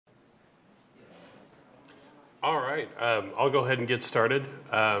All right, I'll go ahead and get started.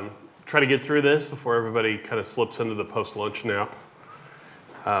 Try to get through this before everybody kind of slips into the post-lunch nap.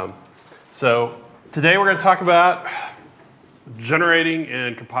 So today we're going to talk about generating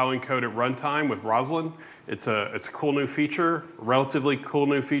and compiling code at runtime with Roslyn. It's a cool new feature, a relatively cool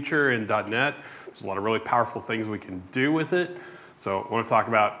new feature in .NET. There's a lot of really powerful things we can do with it. So I want to talk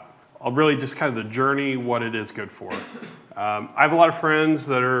about really just kind of the journey, what it is good for. I have a lot of friends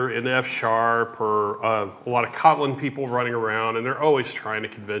that are in F# or a lot of Kotlin people running around, and they're always trying to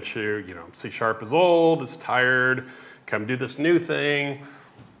convince you, C# is old, it's tired, come do this new thing.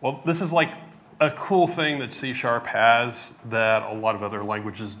 Well, this is like a cool thing that C# has that a lot of other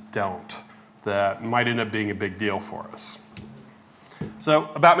languages don't, that might end up being a big deal for us. So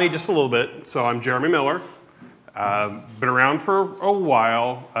about me just a little bit. So I'm Jeremy Miller. Been around for a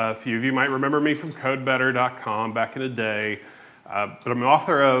while. A few of you might remember me from codebetter.com back in the day. But I'm an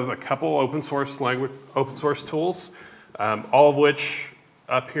author of a couple open source tools, all of which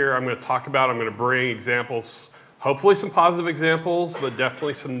up here I'm going to talk about. I'm going to bring examples, hopefully some positive examples, but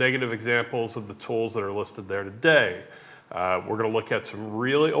definitely some negative examples of the tools that are listed there today. We're going to look at some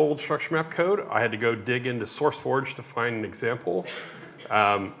really old structure map code. I had to go dig into SourceForge to find an example.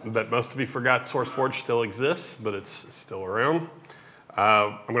 But most of you forgot SourceForge still exists, but it's still around.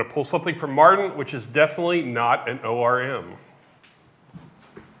 I'm going to pull something from Martin, which is definitely not an ORM.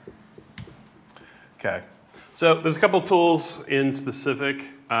 Okay, so there's a couple tools in specific.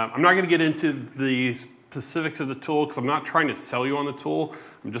 I'm not going to get into the specifics of the tool because I'm not trying to sell you on the tool.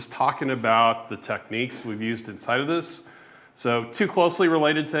 I'm just talking about the techniques we've used inside of this. So two closely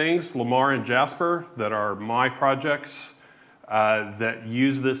related things, Lamar and Jasper, that are my projects that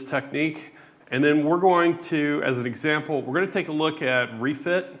use this technique. And then we're going to, as an example, we're going to take a look at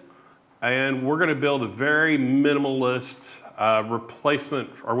refit, and we're going to build a very minimalist replacement,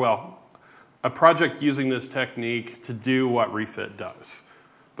 a project using this technique to do what refit does.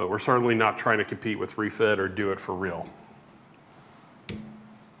 But we're certainly not trying to compete with refit or do it for real.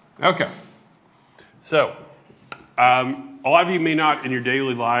 Okay, so a lot of you may not, in your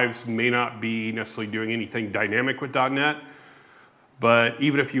daily lives, may not be necessarily doing anything dynamic with .NET. But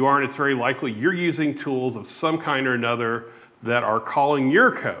even if you aren't, it's very likely you're using tools of some kind or another that are calling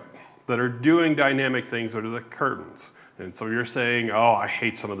your code, that are doing dynamic things under the curtains. And so you're saying, oh, I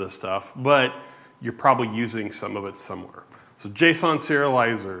hate some of this stuff, but you're probably using some of it somewhere. So JSON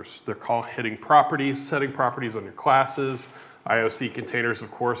serializers, they're hitting properties, setting properties on your classes. IOC containers, of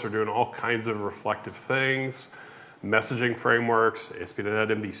course, are doing all kinds of reflective things. Messaging frameworks, ASP.NET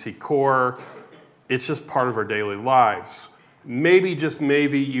MVC Core. It's just part of our daily lives. Maybe, just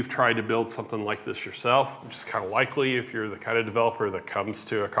maybe, you've tried to build something like this yourself, which is kind of likely if you're the kind of developer that comes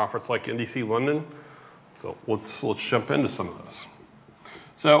to a conference like NDC London. So let's jump into some of this.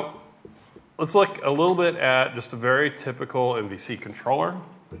 So let's look a little bit at just a very typical MVC controller.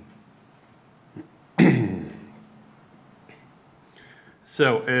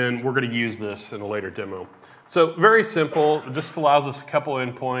 So, and we're going to use this in a later demo. So very simple, it just allows us a couple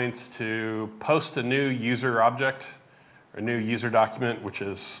endpoints to post a new user object, a new user document, which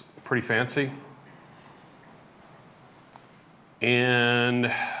is pretty fancy.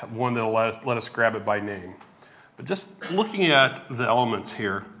 And one that'll let us grab it by name. But just looking at the elements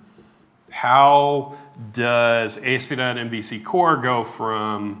here, how does ASP.NET MVC Core go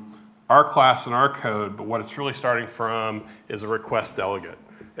from our class and our code, but what it's really starting from is a request delegate.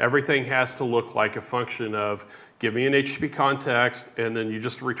 Everything has to look like a function of give me an HTTP context, and then you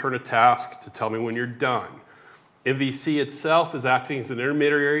just return a task to tell me when you're done. MVC itself is acting as an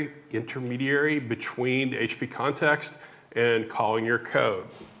intermediary between the HTTP context and calling your code.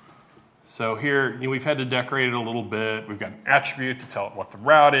 So here, we've had to decorate it a little bit. We've got an attribute to tell it what the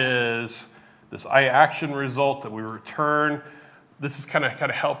route is. This iAction result that we return. This is kind of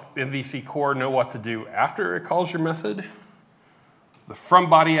help MVC Core know what to do after it calls your method. The from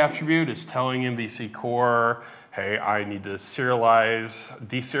body attribute is telling MVC Core, hey, I need to deserialize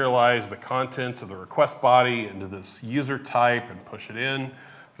the contents of the request body into this user type and push it in.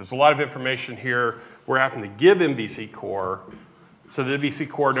 There's a lot of information here we're having to give MVC Core so that MVC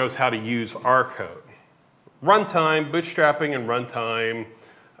Core knows how to use our code. Runtime, bootstrapping and runtime.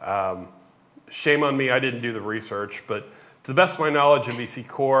 Shame on me, I didn't do the research, but to the best of my knowledge, MVC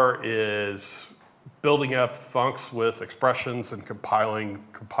Core is building up funcs with expressions and compiling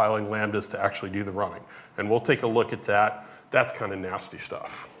lambdas to actually do the running. And we'll take a look at that. That's kind of nasty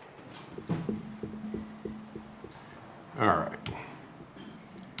stuff. All right.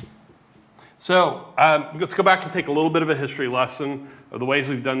 So let's go back and take a little bit of a history lesson of the ways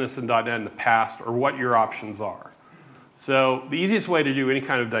we've done this in .NET in the past, or what your options are. So the easiest way to do any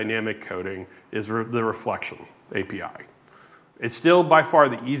kind of dynamic coding is the reflection API. It's still by far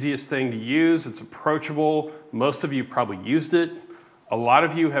the easiest thing to use. It's approachable. Most of you probably used it. A lot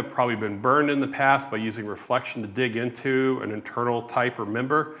of you have probably been burned in the past by using reflection to dig into an internal type or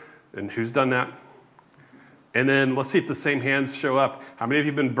member. And who's done that? And then let's see if the same hands show up. How many of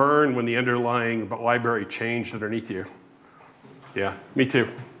you have been burned when the underlying library changed underneath you? Yeah, me too,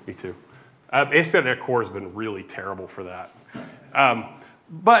 me too. ASP.NET Core has been really terrible for that.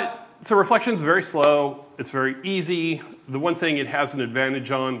 So reflection is very slow. It's very easy. The one thing it has an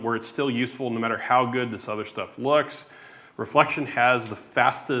advantage on where it's still useful no matter how good this other stuff looks, reflection has the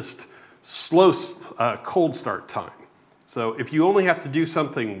fastest cold start time. So if you only have to do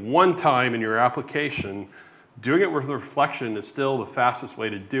something one time in your application, doing it with reflection is still the fastest way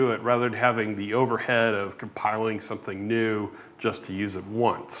to do it rather than having the overhead of compiling something new just to use it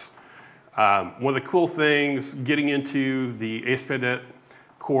once. One of the cool things getting into the ASP.NET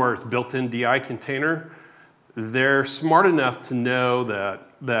Core's built-in DI container, they're smart enough to know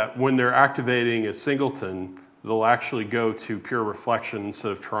that when they're activating a singleton, they'll actually go to pure reflection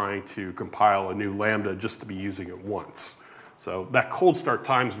instead of trying to compile a new Lambda just to be using it once. So that cold start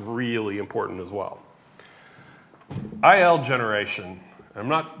time is really important as well. IL generation. I'm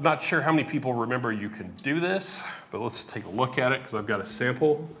not sure how many people remember you can do this, but let's take a look at it because I've got a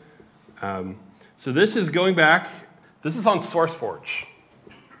sample. So this is going back, this is on SourceForge.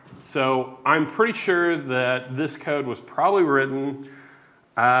 So I'm pretty sure that this code was probably written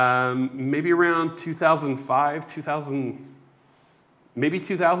maybe around 2005, maybe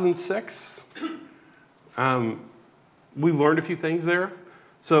 2006. We learned a few things there.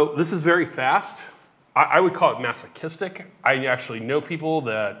 So this is very fast. I would call it masochistic. I actually know people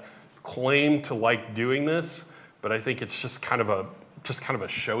that claim to like doing this, but I think it's just kind of a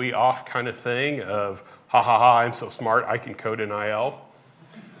showy off kind of thing of, ha ha ha, I'm so smart, I can code in IL.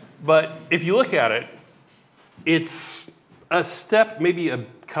 But if you look at it, it's a step, maybe a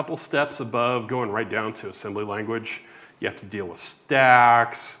couple steps above going right down to assembly language. You have to deal with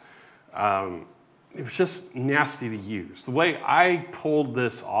stacks. It was just nasty to use. The way I pulled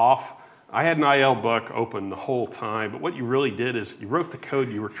this off, I had an IL book open the whole time, but what you really did is you wrote the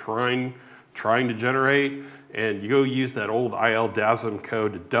code you were trying to generate, and you go use that old IL DASM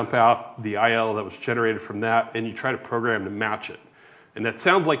code to dump out the IL that was generated from that, and you try to program to match it. And that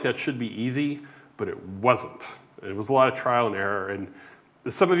sounds like that should be easy, but it wasn't. It was a lot of trial and error, and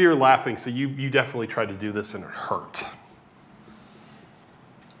some of you are laughing, so you definitely tried to do this and it hurt.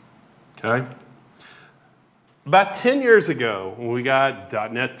 Okay? About 10 years ago, when we got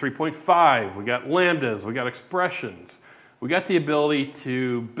 .NET 3.5, we got Lambdas, we got expressions, we got the ability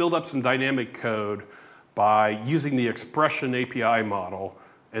to build up some dynamic code by using the expression API model,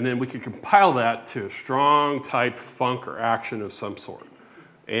 and then we could compile that to a strong type func or action of some sort.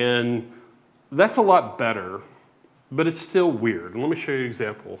 And that's a lot better, but it's still weird. And let me show you an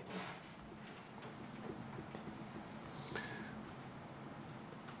example.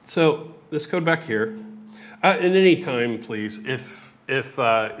 So this code back here, at any time, please, if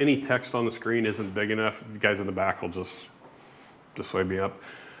any text on the screen isn't big enough, you guys in the back will just wave me up.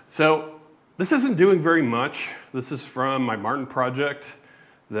 So this isn't doing very much. This is from my Martin project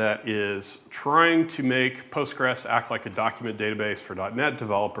that is trying to make Postgres act like a document database for .NET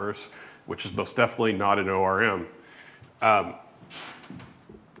developers, which is most definitely not an ORM.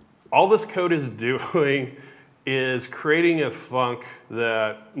 All this code is doing is creating a func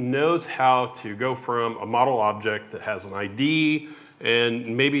that knows how to go from a model object that has an ID,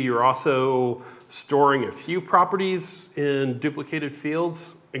 and maybe you're also storing a few properties in duplicated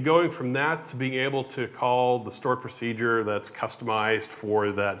fields, and going from that to being able to call the stored procedure that's customized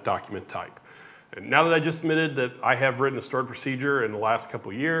for that document type. And now that I just admitted that I have written a stored procedure in the last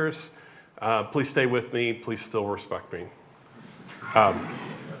couple of years, please stay with me, please still respect me.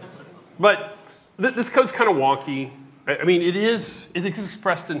 But this code's kind of wonky. I mean, it is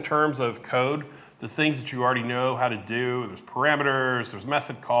expressed in terms of code, the things that you already know how to do. There's parameters, there's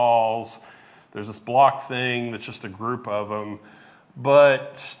method calls, there's this block thing that's just a group of them.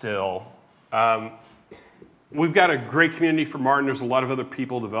 But still, we've got a great community for Martin. There's a lot of other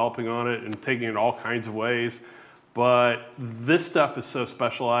people developing on it and taking it all kinds of ways. But this stuff is so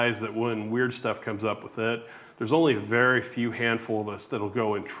specialized that when weird stuff comes up with it, there's only a very few handful of us that'll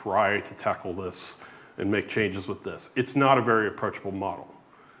go and try to tackle this and make changes with this. It's not a very approachable model.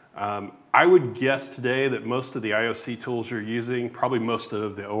 I would guess today that most of the IOC tools you're using, probably most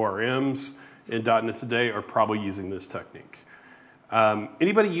of the ORMs in .NET today are probably using this technique.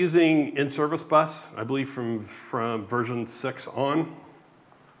 Anybody using in-service bus, I believe from version 6 on?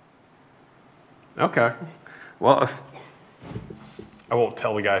 Okay. Well, I won't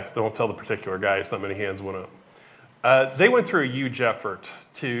tell the particular guys, not many hands went up. They went through a huge effort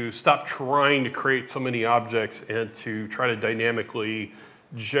to stop trying to create so many objects and to try to dynamically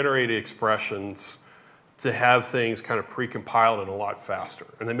generate expressions to have things kind of pre-compiled and a lot faster.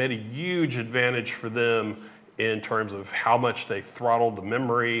 And they made a huge advantage for them in terms of how much they throttled the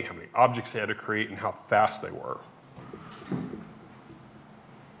memory, how many objects they had to create, and how fast they were.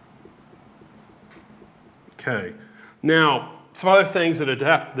 Okay, now some other things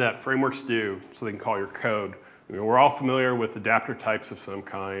that frameworks do so they can call your code. We're all familiar with adapter types of some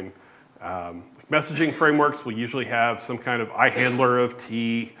kind. Messaging frameworks will usually have some kind of iHandler of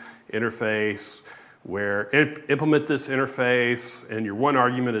T interface where implement this interface and your one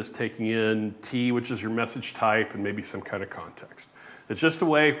argument is taking in T, which is your message type, and maybe some kind of context. It's just a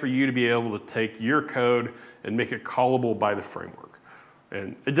way for you to be able to take your code and make it callable by the framework.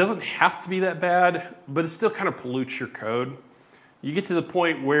 And it doesn't have to be that bad, but it still kind of pollutes your code. You get to the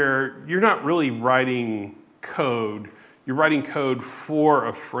point where you're not really writing code, you're writing code for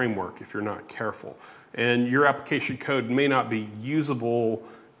a framework if you're not careful. And your application code may not be usable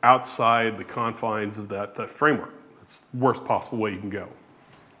outside the confines of that framework. That's the worst possible way you can go.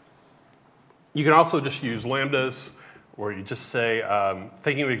 You can also just use lambdas, or you just say,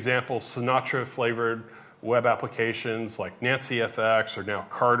 thinking of examples, Sinatra-flavored web applications like NancyFX or now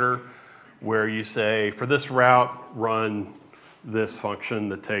Carter, where you say, for this route, run this function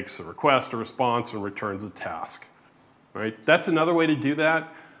that takes a request, a response, and returns a task. Right? That's another way to do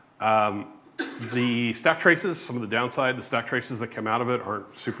that. The stack traces, some of the downside, the stack traces that come out of it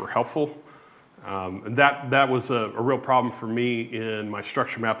aren't super helpful. And that was a real problem for me in my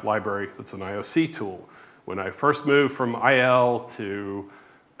structure map library that's an IOC tool. When I first moved from IL to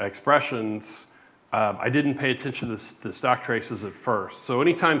expressions, I didn't pay attention to the stack traces at first. So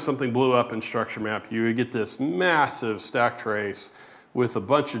anytime something blew up in structure map, you would get this massive stack trace with a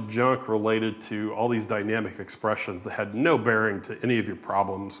bunch of junk related to all these dynamic expressions that had no bearing to any of your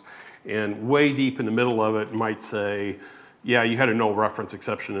problems. And way deep in the middle of it might say, yeah, you had a null reference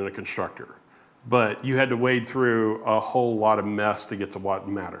exception in a constructor. But you had to wade through a whole lot of mess to get to what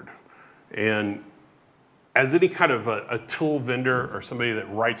mattered. And as any kind of a tool vendor or somebody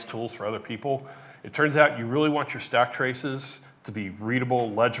that writes tools for other people, it turns out you really want your stack traces to be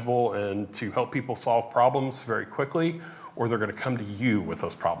readable, legible, and to help people solve problems very quickly, or they're going to come to you with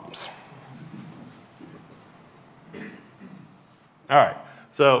those problems. All right,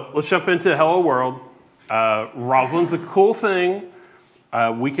 so let's jump into Hello World. Roslyn's a cool thing.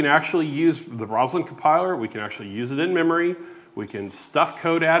 We can actually use the Roslyn compiler. We can actually use it in memory. We can stuff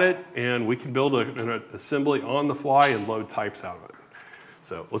code at it, and we can build an assembly on the fly and load types out of it.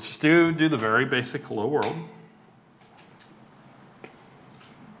 So let's just do the very basic Hello World.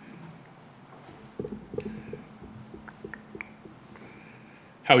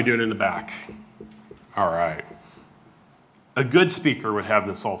 How are we doing in the back? All right. A good speaker would have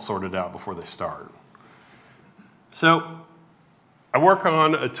this all sorted out before they start. So I work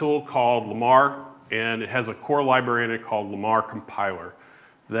on a tool called Lamar, and it has a core library in it called Lamar Compiler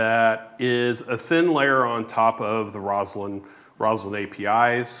that is a thin layer on top of the Roslyn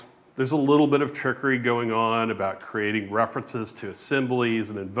APIs. There's a little bit of trickery going on about creating references to assemblies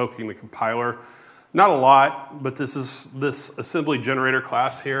and invoking the compiler. Not a lot, but this assembly generator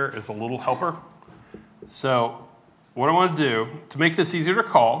class here is a little helper. So what I want to do, to make this easier to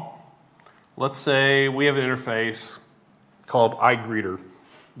call, let's say we have an interface called iGreeter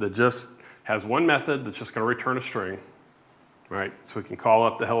that just has one method that's just going to return a string, right? So we can call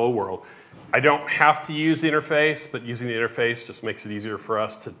up the hello world. I don't have to use the interface, but using the interface just makes it easier for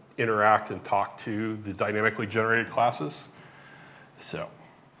us to interact and talk to the dynamically generated classes. So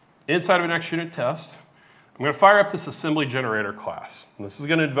inside of an next unit test, I'm going to fire up this assembly generator class. And this is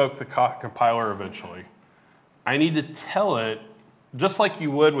going to invoke the compiler eventually. I need to tell it, just like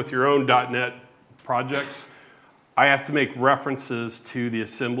you would with your own .NET projects, I have to make references to the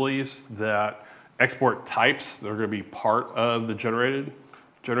assemblies that export types that are going to be part of the generated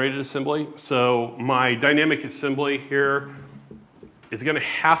assembly. So my dynamic assembly here is going to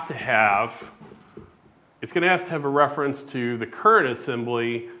have to have a reference to the current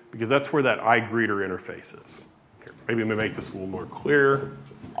assembly because that's where that iGreeter interface is. Here, maybe I'm going to make this a little more clear.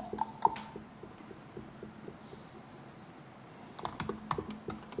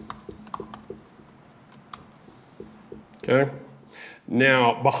 Okay.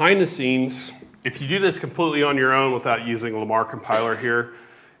 Now, behind the scenes, if you do this completely on your own without using Lamar compiler here,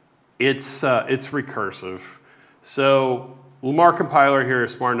 it's recursive. So Lamar compiler here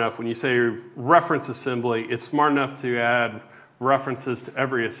is smart enough. When you say reference assembly, it's smart enough to add references to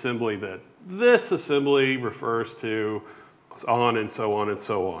every assembly that this assembly refers to on and so on and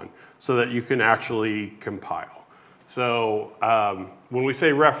so on, so that you can actually compile. So when we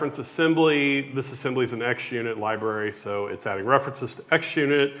say reference assembly, this assembly is an XUnit library, so it's adding references to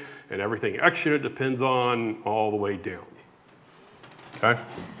XUnit, and everything XUnit depends on all the way down. Okay?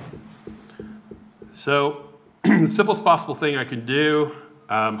 So the simplest possible thing I can do,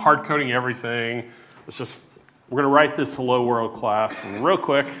 hard coding everything. We're going to write this hello world class real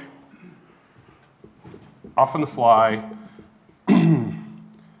quick, off on the fly.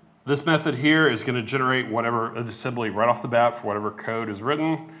 This method here is going to generate whatever assembly right off the bat for whatever code is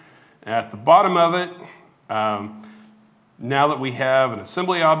written. At the bottom of it, now that we have an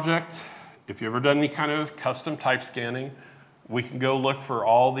assembly object, if you've ever done any kind of custom type scanning, we can go look for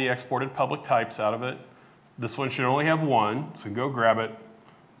all the exported public types out of it. This one should only have one, so we can go grab it,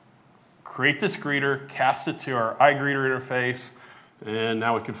 create this greeter, cast it to our iGreeter interface, and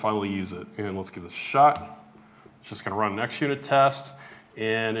now we can finally use it. And let's give this a shot. It's just going to run an XUnit test,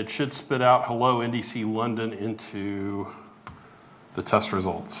 and it should spit out hello NDC London into the test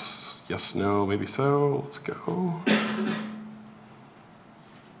results. Yes, no, maybe so. Let's go.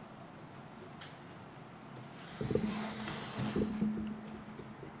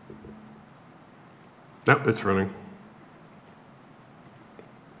 Nope, it's running.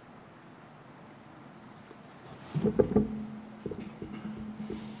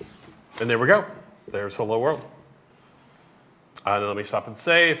 And there we go. There's hello world. And let me stop and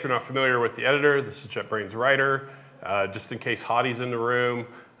say, if you're not familiar with the editor, this is JetBrains Writer. Just in case Hadi's in the room,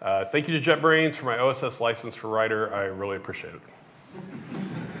 thank you to JetBrains for my OSS license for Writer. I really appreciate it.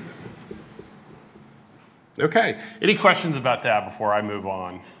 Okay, any questions about that before I move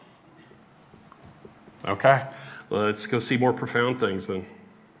on? Okay, let's go see more profound things then.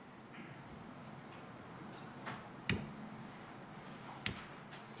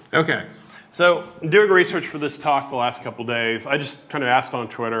 Okay, so doing research for this talk the last couple days, I just kind of asked on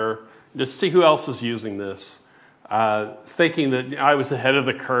Twitter, just to see who else is using this, thinking that I was ahead of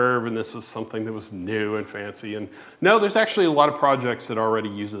the curve and this was something that was new and fancy. And no, there's actually a lot of projects that already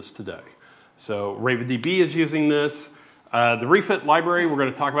use this today. So RavenDB is using this. The refit library we're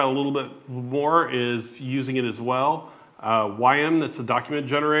going to talk about a little bit more is using it as well. YM, that's a document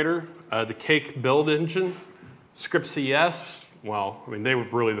generator. The Cake build engine. Script.cs, well, I mean, they were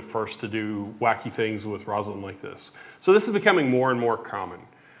really the first to do wacky things with Roslyn like this. So this is becoming more and more common.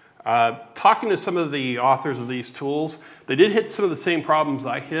 Talking to some of the authors of these tools, they did hit some of the same problems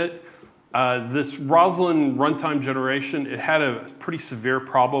I hit. This Roslyn runtime generation, it had a pretty severe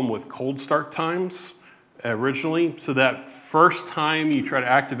problem with cold start times originally. So that first time you try to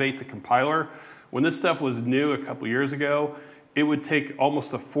activate the compiler, when this stuff was new a couple years ago, it would take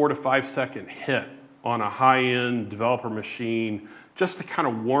almost a 4 to 5 second hit on a high-end developer machine just to kind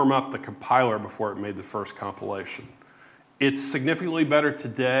of warm up the compiler before it made the first compilation. It's significantly better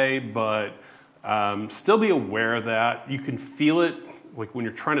today, but still be aware of that. You can feel it like when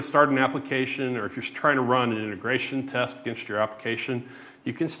you're trying to start an application or if you're trying to run an integration test against your application,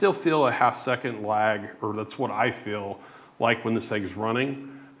 you can still feel a half-second lag, or that's what I feel like when this thing's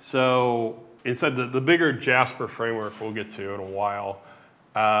running. So inside the bigger Jasper framework we'll get to in a while,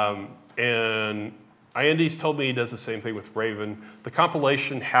 and Andy's told me he does the same thing with Raven. The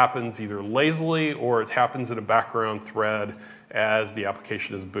compilation happens either lazily or it happens in a background thread as the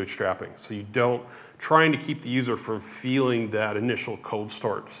application is bootstrapping. So you don't, trying to keep the user from feeling that initial cold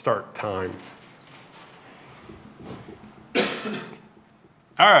start time.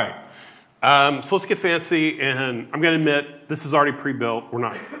 All right, so let's get fancy, and I'm going to admit this is already pre-built. We're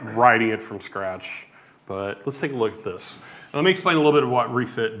not writing it from scratch, but let's take a look at this. And let me explain a little bit of what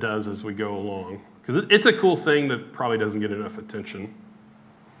refit does as we go along, because it's a cool thing that probably doesn't get enough attention.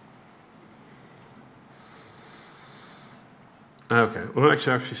 Okay, well, let's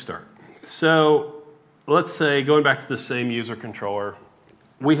actually start. So let's say, going back to the same user controller,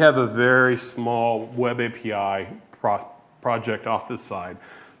 we have a very small web API project off this side.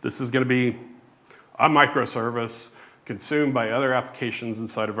 This is going to be a microservice consumed by other applications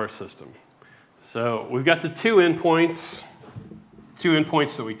inside of our system. So we've got the two endpoints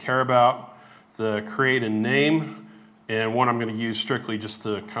that we care about, the create and name, and one I'm going to use strictly just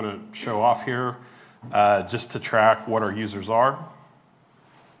to kind of show off here, just to track what our users are.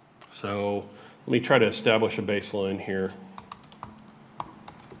 So let me try to establish a baseline here.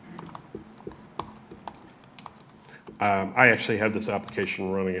 I actually had this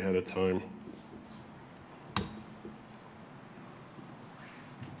application running ahead of time.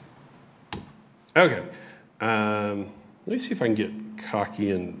 Okay, let me see if I can get cocky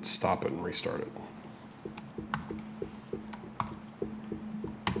and stop it and restart it.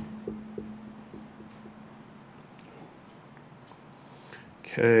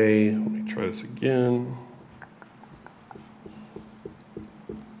 Okay, let me try this again.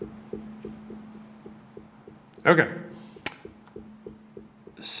 Okay.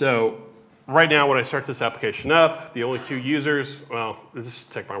 So right now when I start this application up, the only two users, well,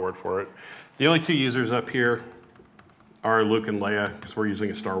 just take my word for it. The only two users up here are Luke and Leia because we're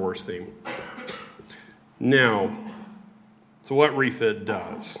using a Star Wars theme. Now, so what refit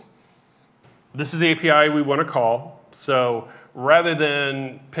does. This is the API we want to call. So rather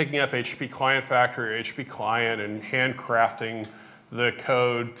than picking up HTTP client factory or HTTP client and handcrafting the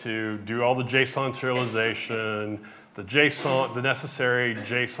code to do all the JSON serialization, the necessary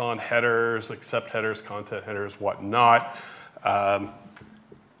JSON headers, accept headers, content headers, whatnot.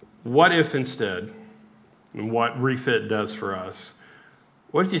 What if instead, and what refit does for us,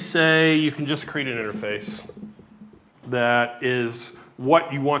 what if you say you can just create an interface that is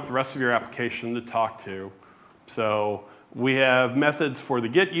what you want the rest of your application to talk to. So we have methods for the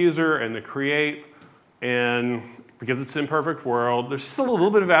get user and the create, and because it's an imperfect world, there's just a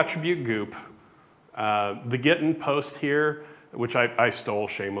little bit of attribute goop. The get and post here, which I stole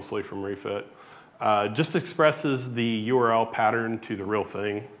shamelessly from refit, just expresses the URL pattern to the real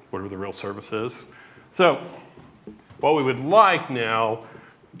thing, whatever the real service is. So what we would like now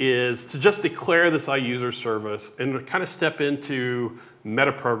is to just declare this iUser service and to kind of step into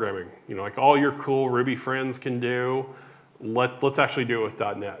metaprogramming. You know, like all your cool Ruby friends can do. Let's actually do it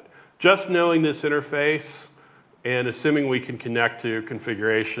with .NET. Just knowing this interface and assuming we can connect to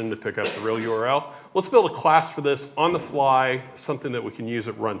configuration to pick up the real URL, let's build a class for this on the fly, something that we can use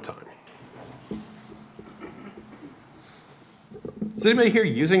at runtime. Is anybody here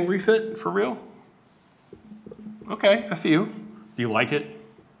using refit for real? Okay, a few. Do you like it?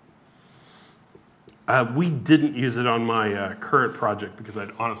 We didn't use it on my current project because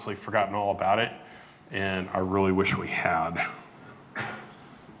I'd honestly forgotten all about it, and I really wish we had.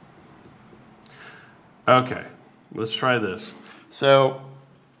 Okay, let's try this. So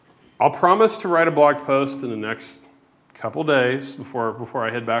I'll promise to write a blog post in the next couple days before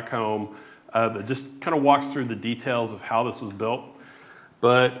I head back home that just kind of walks through the details of how this was built.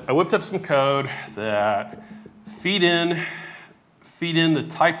 But I whipped up some code that feed in the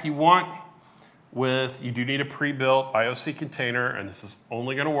type you want with, you do need a pre-built IOC container, and this is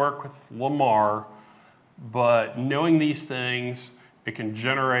only going to work with Lamar, but knowing these things, it can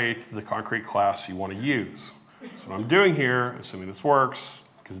generate the concrete class you want to use. So what I'm doing here, assuming this works,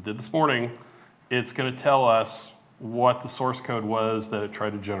 because it did this morning, it's going to tell us what the source code was that it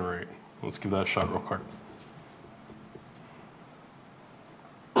tried to generate. Let's give that a shot real quick.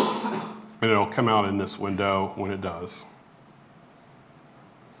 And it'll come out in this window when it does.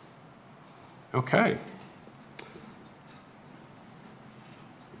 Okay.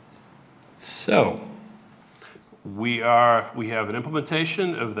 So we have an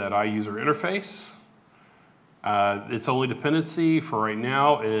implementation of that iUser interface. Its only dependency for right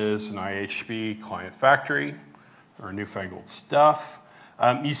now is an IHP client factory, or newfangled stuff.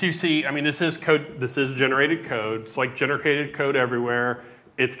 You see, I mean, this is code. This is generated code. It's like generated code everywhere.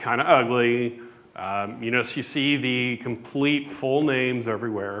 It's kind of ugly. So you see the complete full names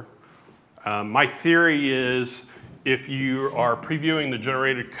everywhere. My theory is if you are previewing the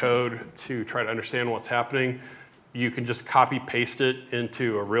generated code to try to understand what's happening, you can just copy paste it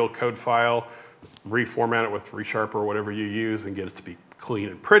into a real code file, reformat it with ReSharp or whatever you use, and get it to be clean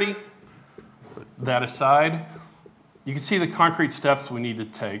and pretty. But that aside, you can see the concrete steps we need to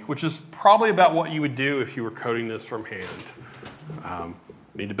take, which is probably about what you would do if you were coding this from hand.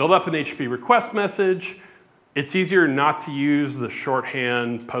 You need to build up an HTTP request message. It's easier not to use the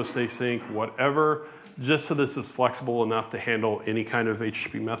shorthand, post async, whatever, just so this is flexible enough to handle any kind of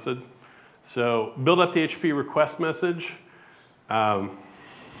HTTP method. So build up the HTTP request message. Deal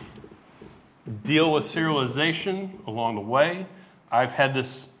with serialization along the way. I've had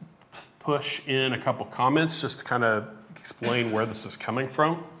this push in a couple comments just to kind of explain where this is coming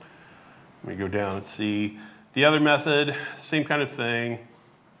from. Let me go down and see. The other method, same kind of thing.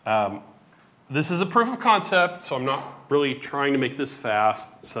 This is a proof of concept, so I'm not really trying to make this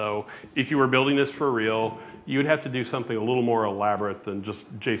fast. So if you were building this for real, you would have to do something a little more elaborate than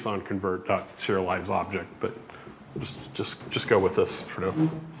just JSON convert.serialize object, but just go with this for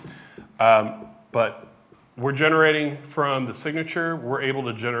now. But we're generating from the signature, we're able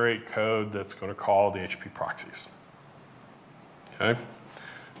to generate code that's going to call the HTTP proxies. Okay?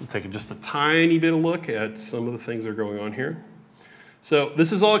 We'll take just a tiny bit of look at some of the things that are going on here. So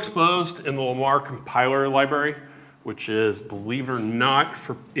this is all exposed in the Lamar compiler library, which is, believe it or not,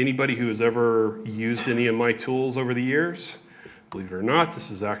 for anybody who has ever used any of my tools over the years, believe it or not, this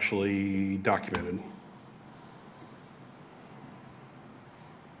is actually documented.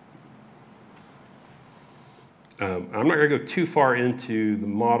 I'm not going to go too far into the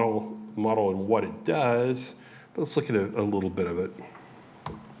model and what it does, but let's look at a little bit of it.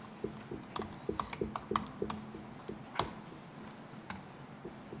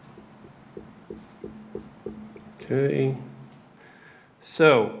 Okay,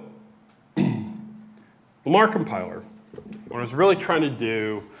 so Lamar compiler, what I was really trying to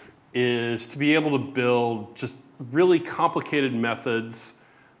do is to be able to build just really complicated methods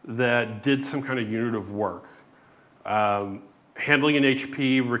that did some kind of unit of work. Handling an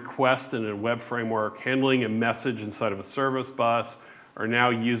HP request in a web framework, handling a message inside of a service bus, or now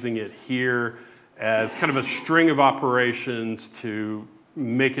using it here as kind of a string of operations to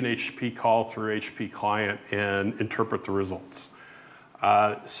make an HTTP call through HTTP client and interpret the results.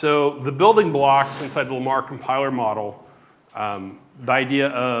 So the building blocks inside the Lamar compiler model, the idea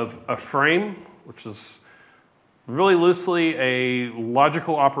of a frame, which is really loosely a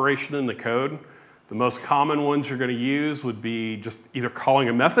logical operation in the code. The most common ones you're going to use would be just either calling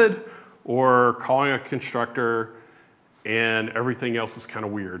a method or calling a constructor, and everything else is kind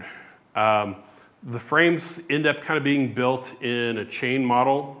of weird. The frames end up kind of being built in a chain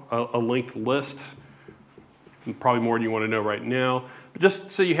model, a linked list, probably more than you want to know right now, but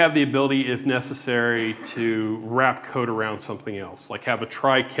just so you have the ability, if necessary, to wrap code around something else, like have a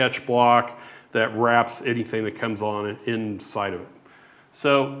try-catch block that wraps anything that comes on inside of it.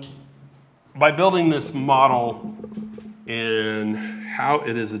 So by building this model and how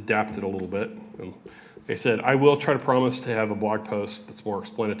it is adapted a little bit, and like I said, I will try to promise to have a blog post that's more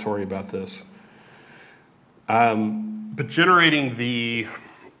explanatory about this. But generating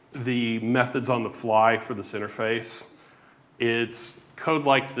the methods on the fly for this interface, it's code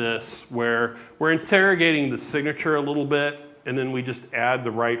like this where we're interrogating the signature a little bit, and then we just add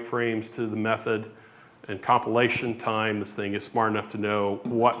the right frames to the method. And compilation time, this thing is smart enough to know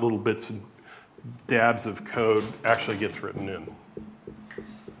what little bits and dabs of code actually gets written in.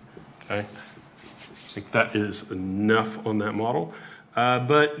 Okay, I think that is enough on that model.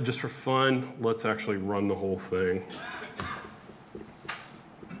 But just for fun, let's actually run the whole thing.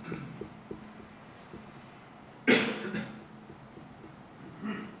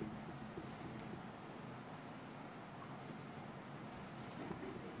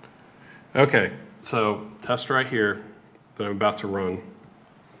 Okay, so test right here that I'm about to run.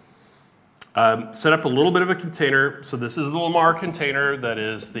 Set up a little bit of a container. So this is the Lamar container that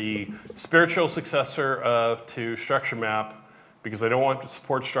is the spiritual successor to structure map, because I don't want to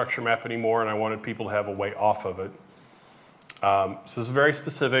support structure map anymore and I wanted people to have a way off of it. So this is very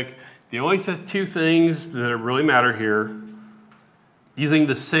specific. The only two things that really matter here, using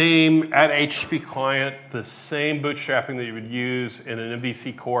the same at HTTP client, the same bootstrapping that you would use in an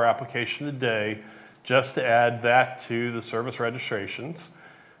MVC core application today, just to add that to the service registrations,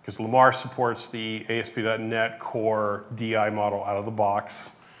 because Lamar supports the ASP.NET Core DI model out of the box.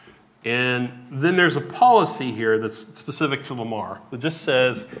 And then there's a policy here that's specific to Lamar that just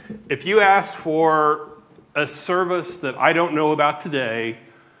says, if you ask for a service that I don't know about today,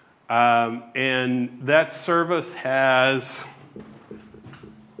 and that service has,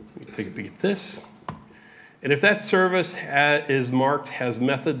 let me take a peek at this, and if that service has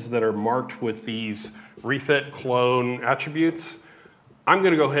methods that are marked with these refit clone attributes, I'm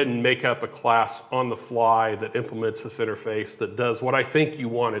going to go ahead and make up a class on the fly that implements this interface that does what I think you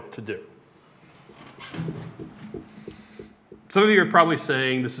want it to do. Some of you are probably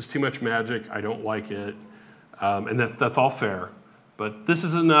saying, this is too much magic, I don't like it, and that's all fair. But this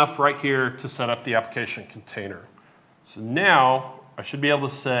is enough right here to set up the application container. So now I should be able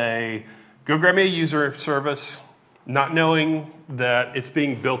to say, go grab me a user service, not knowing that it's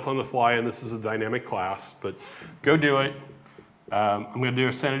being built on the fly and this is a dynamic class, but go do it. I'm going to do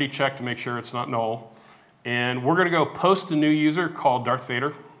a sanity check to make sure it's not null. And we're going to go post a new user called Darth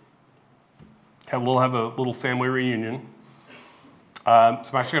Vader. Have a little family reunion. So I'm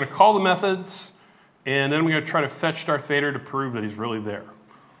actually going to call the methods, and then I'm going to try to fetch Darth Vader to prove that he's really there.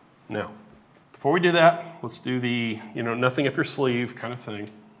 Now, before we do that, let's do the nothing up your sleeve kind of thing.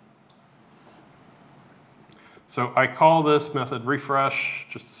 So I call this method refresh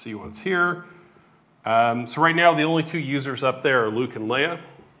just to see what's here. So right now, the only two users up there are Luke and Leia.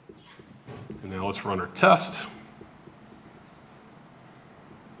 And now let's run our test.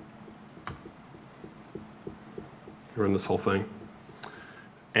 Run this whole thing.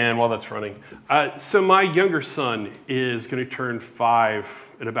 And while that's running, so my younger son is going to turn 5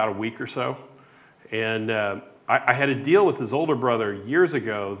 in about a week or so. And I had a deal with his older brother years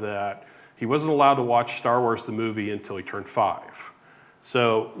ago that he wasn't allowed to watch Star Wars the movie until he turned 5.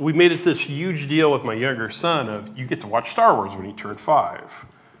 So we made it this huge deal with my younger son of, you get to watch Star Wars when you turn 5.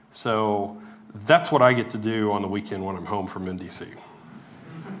 So That's what I get to do on the weekend when I'm home from NDC.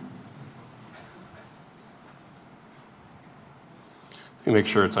 Let me make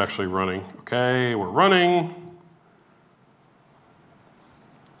sure it's actually running. Okay, we're running.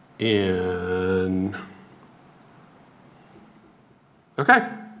 And okay,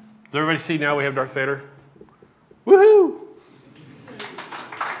 does everybody see now we have Darth Vader? Woohoo!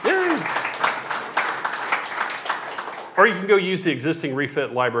 Yay! Or you can go use the existing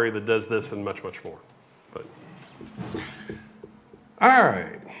refit library that does this and much, much more. But all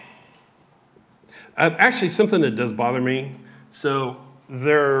right. Actually, something that does bother me. So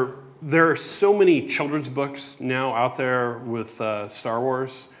there are so many children's books now out there with Star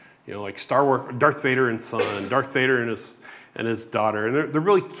Wars. You know, like Star Wars, Darth Vader and Son, Darth Vader and his daughter, and they're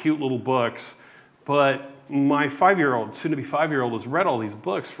really cute little books. But my 5-year-old, soon-to-be 5-year-old, has read all these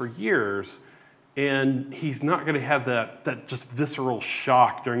books for years, and he's not going to have that just visceral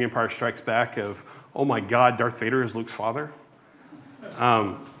shock during Empire Strikes Back of, oh my God, Darth Vader is Luke's father.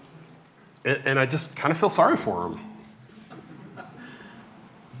 And I just kind of feel sorry for him.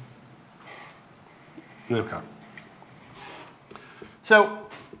 Okay. So,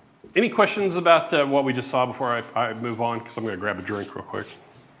 any questions about what we just saw before I move on? Because I'm going to grab a drink real quick.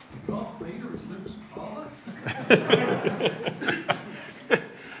 Darth Vader is Luke's father?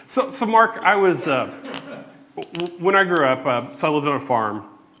 So Mark, I was, when I grew up, so I lived on a farm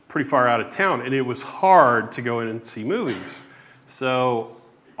pretty far out of town, and it was hard to go in and see movies. So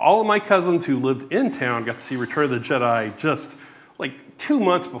all of my cousins who lived in town got to see Return of the Jedi just like 2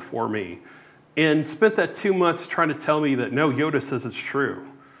 months before me, and spent that 2 months trying to tell me that, no, Yoda says it's true.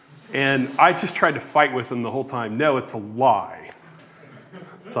 And I just tried to fight with him the whole time. No, it's a lie.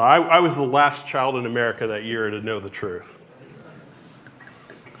 So I was the last child in America that year to know the truth.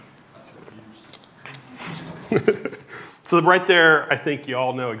 So right there, I think you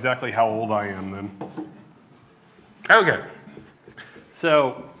all know exactly how old I am then. Okay.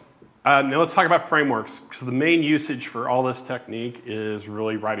 So now let's talk about frameworks. So the main usage for all this technique is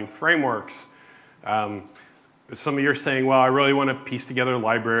really writing frameworks. Some of you are saying, well, I really want to piece together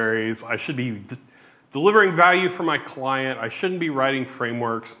libraries. I should be delivering value for my client. I shouldn't be writing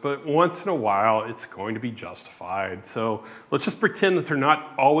frameworks, but once in a while, it's going to be justified. So let's just pretend that they're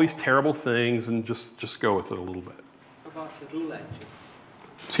not always terrible things and just go with it a little bit. What about a rule engine?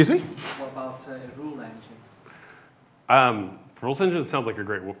 Excuse me? What about a rule engine? Rules engine sounds like a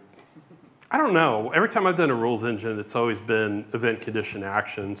great. I don't know. Every time I've done a rules engine, it's always been event, condition,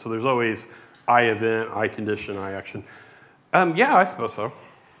 action. So there's always I event, I condition, I action. Yeah, I suppose so.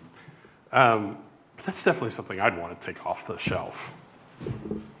 But that's definitely something I'd want to take off the shelf.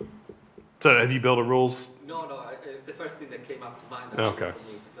 So have you built a rules? No. The first thing that came up to mind. Okay. For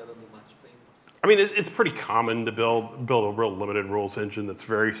me, because I don't do much frameworks. I mean, it's pretty common to build a real limited rules engine that's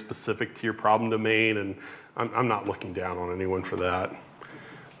very specific to your problem domain, and I'm not looking down on anyone for that.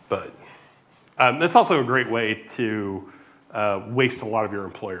 But it's also a great way to waste a lot of your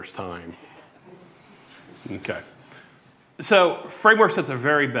employer's time. Okay. So frameworks at their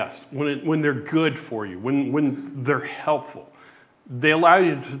very best, when they're good for you, when they're helpful, they allow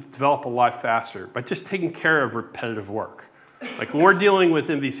you to develop a lot faster by just taking care of repetitive work. Like when we're dealing with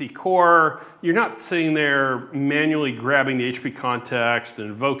MVC core, you're not sitting there manually grabbing the HP context and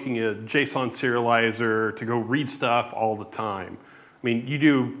invoking a JSON serializer to go read stuff all the time. I mean, you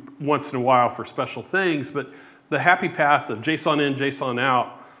do once in a while for special things, but the happy path of JSON in, JSON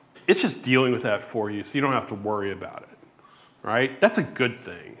out, it's just dealing with that for you so you don't have to worry about it, right? That's a good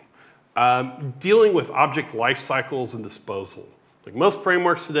thing. Dealing with object lifecycles and disposal. Like most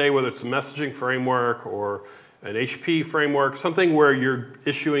frameworks today, whether it's a messaging framework or an HP framework, something where you're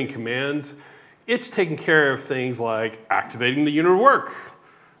issuing commands, it's taking care of things like activating the unit of work,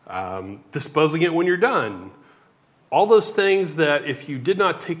 disposing it when you're done. All those things that if you did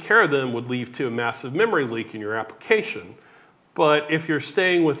not take care of them would lead to a massive memory leak in your application. But if you're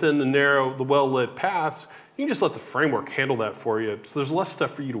staying within the well-lit paths, you can just let the framework handle that for you. So there's less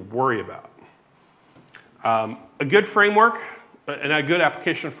stuff for you to worry about. A good framework and a good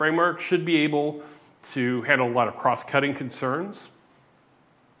application framework should be able to handle a lot of cross-cutting concerns.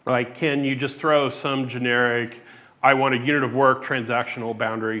 Like, can you just throw some generic, I want a unit of work transactional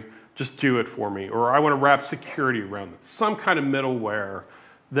boundary, just do it for me. Or I want to wrap security around this. Some kind of middleware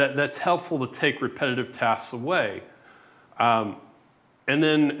that's helpful to take repetitive tasks away. And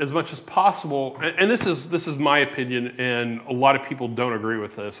then as much as possible, and this is my opinion, and a lot of people don't agree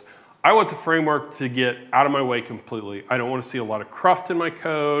with this, I want the framework to get out of my way completely. I don't want to see a lot of cruft in my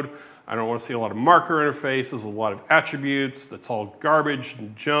code. I don't want to see a lot of marker interfaces, a lot of attributes. That's all garbage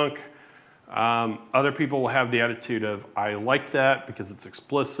and junk. Other people will have the attitude of, I like that because it's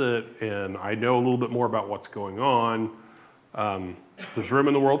explicit and I know a little bit more about what's going on. There's room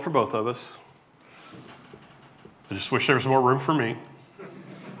in the world for both of us. I just wish there was more room for me.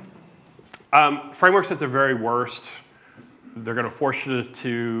 Frameworks at their very worst, they're going to force you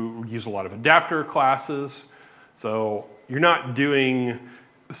to use a lot of adapter classes. So you're not doing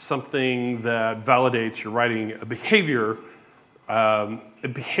something that validates. You're writing a behavior or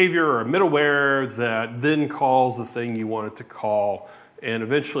a middleware that then calls the thing you want it to call. And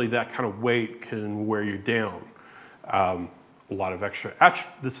eventually that kind of weight can wear you down. A lot of extra.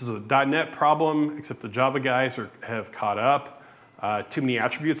 This is a .NET problem, except the Java guys have caught up. Too many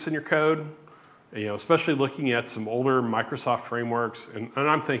attributes in your code. Especially looking at some older Microsoft frameworks, and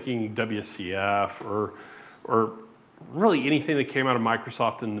I'm thinking WCF or really anything that came out of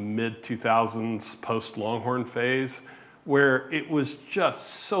Microsoft in the mid-2000s post-Longhorn phase, where it was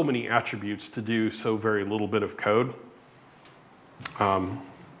just so many attributes to do so very little bit of code. The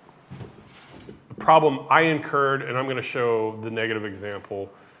problem I incurred, and I'm going to show the negative example,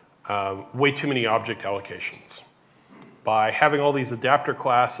 way too many object allocations. By having all these adapter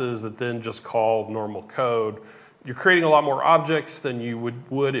classes that then just call normal code, you're creating a lot more objects than you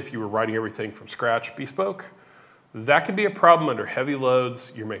would if you were writing everything from scratch bespoke. That could be a problem under heavy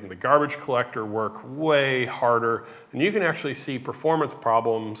loads. You're making the garbage collector work way harder, and you can actually see performance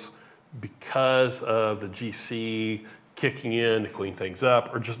problems because of the GC kicking in to clean things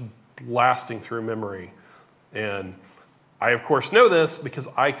up or just blasting through memory. And I, of course, know this because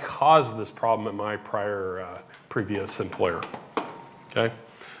I caused this problem at my previous employer. Okay,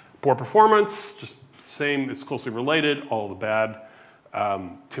 poor performance, just same, it's closely related, all the bad.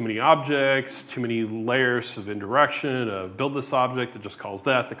 Too many objects, too many layers of indirection, build this object that just calls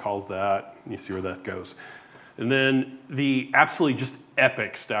that calls that, and you see where that goes. And then the absolutely just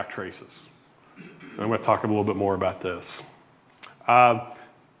epic stack traces. I'm going to talk a little bit more about this.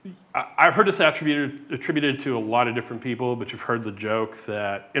 I've heard this attributed to a lot of different people, but you've heard the joke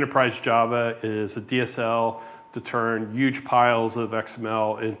that enterprise Java is a DSL to turn huge piles of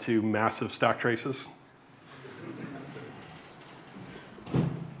XML into massive stack traces.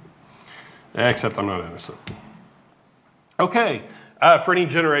 Except I'm not innocent. Okay, for any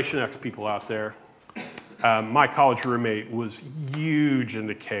Generation X people out there, my college roommate was huge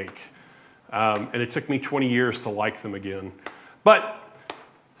into cake. And it took me 20 years to like them again.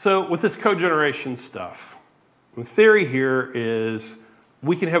 So with this code generation stuff, the theory here is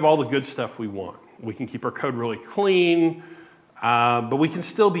we can have all the good stuff we want. We can keep our code really clean, but we can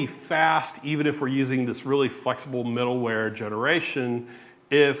still be fast even if we're using this really flexible middleware generation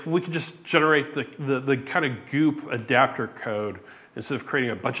if we could just generate the kind of goop adapter code instead of creating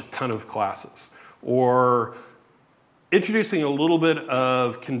a ton of classes. Or introducing a little bit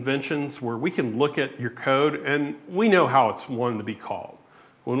of conventions where we can look at your code and we know how it's wanted to be called.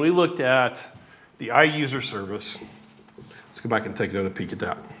 When we looked at the iUser service, let's go back and take another peek at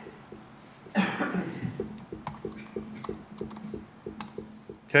that.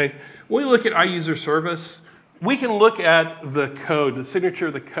 Okay, when we look at iUser service, we can look at the code, the signature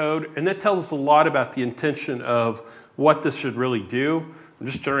of the code, and that tells us a lot about the intention of what this should really do, and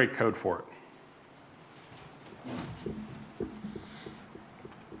just generate code for it.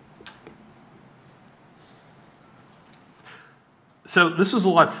 So this was a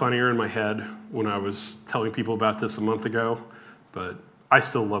lot funnier in my head when I was telling people about this a month ago, but I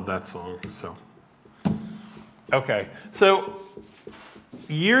still love that song, so. Okay, so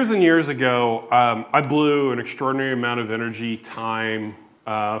years and years ago, I blew an extraordinary amount of energy, time,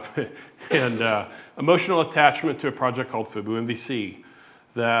 and emotional attachment to a project called Fubu MVC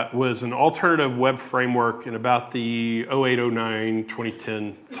that was an alternative web framework in about the 08, 09,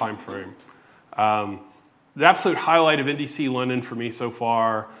 2010 timeframe. The absolute highlight of NDC London for me so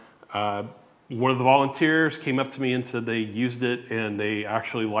far, one of the volunteers came up to me and said they used it and they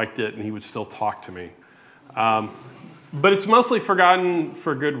actually liked it and he would still talk to me. But it's mostly forgotten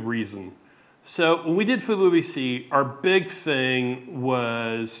for good reason. So when we did FubuMVC, our big thing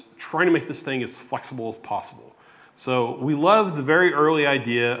was trying to make this thing as flexible as possible. So we love the very early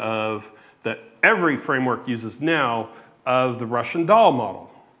idea of that every framework uses now of the Russian doll model.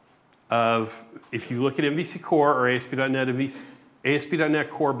 Of if you look at MVC Core or ASP.NET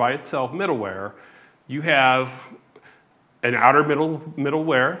Core by itself middleware, you have an outer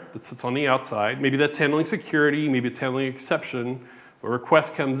middleware that sits on the outside. Maybe that's handling security, maybe it's handling exception. But a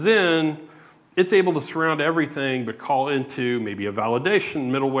request comes in, it's able to surround everything but call into maybe a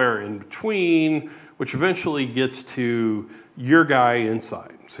validation middleware in between, which eventually gets to your guy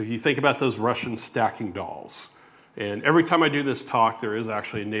inside. So if you think about those Russian stacking dolls, And every time I do this talk, there is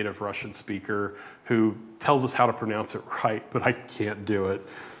actually a native Russian speaker who tells us how to pronounce it right, but I can't do it,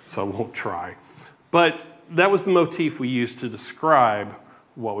 so I won't try. But that was the motif we used to describe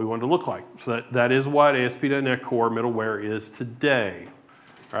what we wanted to look like. So that is what ASP.NET Core middleware is today.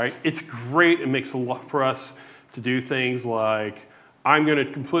 Right? It's great. It makes a lot for us to do things like, I'm going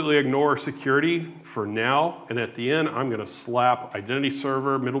to completely ignore security for now, and at the end, I'm going to slap identity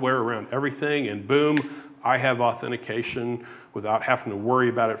server middleware around everything, and boom, I have authentication without having to worry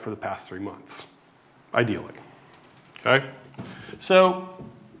about it for the past 3 months, ideally. Okay? So,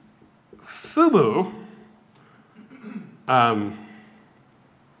 Fubu, Fubu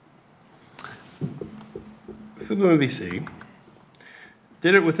MVC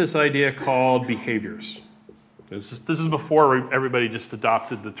did it with this idea called behaviors. This is before everybody just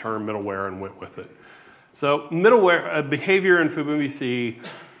adopted the term middleware and went with it. So middleware, behavior in Fubu MVC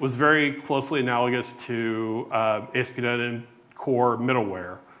was very closely analogous to ASP.NET Core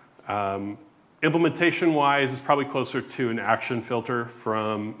middleware. Implementation-wise, it's probably closer to an action filter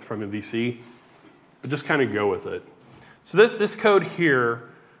from MVC, but just kind of go with it. So this code here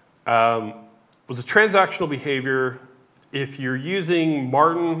was a transactional behavior. If you're using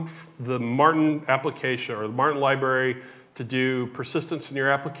Martin, the Martin application or the Martin library to do persistence in your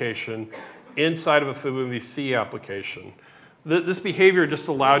application inside of a Fubu MVC application, this behavior just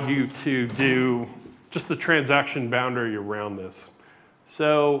allowed you to do just the transaction boundary around this.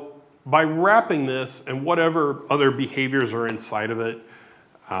 So by wrapping this and whatever other behaviors are inside of it,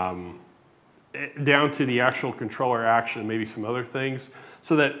 down to the actual controller action, maybe some other things,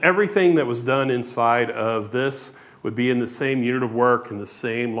 so that everything that was done inside of this would be in the same unit of work and the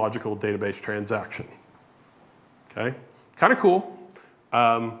same logical database transaction. Okay? Kind of cool.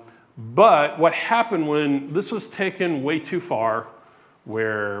 But what happened when this was taken way too far,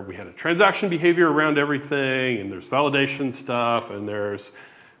 where we had a transaction behavior around everything, and there's validation stuff, and there's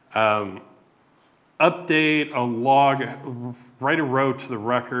update, a log, write a row to the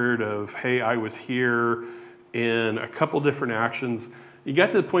record of, hey, I was here in a couple different actions. You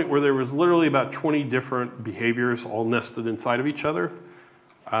got to the point where there was literally about 20 different behaviors all nested inside of each other.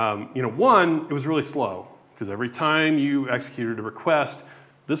 One, it was really slow, because every time you executed a request,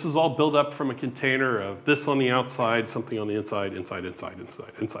 this is all built up from a container of this on the outside, something on the inside, inside, inside,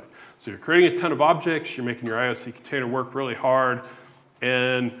 inside, inside. So you're creating a ton of objects, you're making your IOC container work really hard,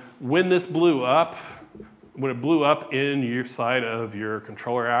 and when this blew up, when it blew up in your side of your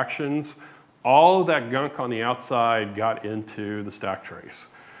controller actions, all of that gunk on the outside got into the stack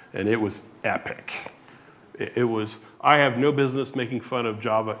trace, and it was epic. It was, I have no business making fun of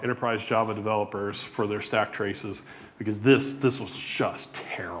Java, enterprise Java developers for their stack traces, because this was just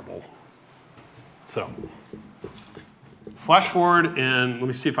terrible. So, flash forward, and let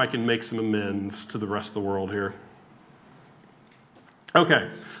me see if I can make some amends to the rest of the world here. Okay,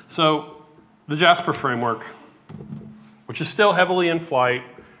 so the Jasper framework, which is still heavily in flight,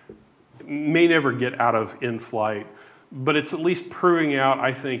 may never get out of in flight, but it's at least proving out,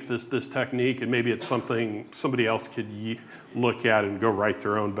 I think, this technique, and maybe it's something somebody else could look at and go write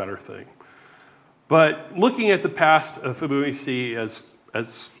their own better thing. But looking at the past of Fubu MVC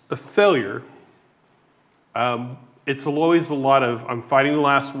as a failure, it's always a lot of, I'm fighting the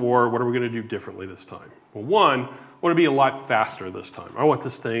last war, what are we going to do differently this time? Well, one, I want to be a lot faster this time. I want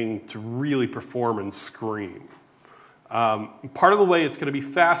this thing to really perform and scream. Part of the way it's going to be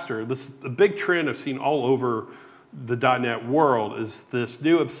faster, this is a big trend I've seen all over the .NET world, is this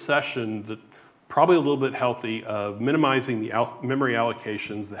new obsession that probably a little bit healthy of minimizing the memory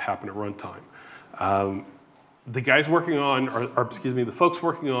allocations that happen at runtime. The guys working on, the folks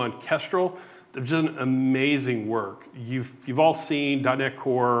working on Kestrel, they've done amazing work. You've all seen .NET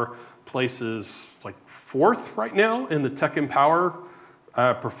Core places like 4th right now in the Tech Empower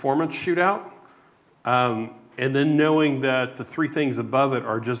performance shootout. And then knowing that the 3 things above it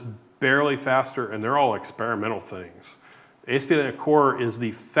are just barely faster, and they're all experimental things. ASP.NET Core is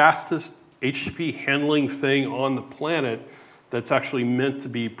the fastest HTTP handling thing on the planet that's actually meant to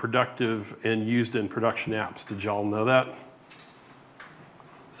be productive and used in production apps. Did y'all know that?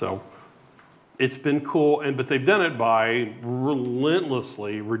 So it's been cool, but they've done it by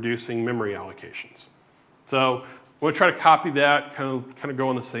relentlessly reducing memory allocations. So I'm going to try to copy that, kind of go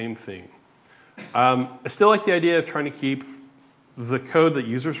on the same theme. I still like the idea of trying to keep the code that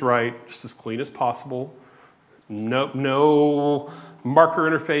users write just as clean as possible. No marker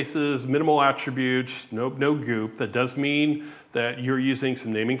interfaces, minimal attributes, no goop. That does mean that you're using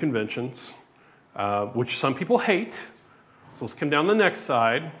some naming conventions, which some people hate. So let's come down the next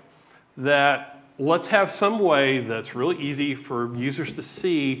side. That let's have some way that's really easy for users to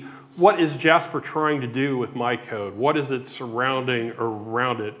see what is Jasper trying to do with my code? What is it surrounding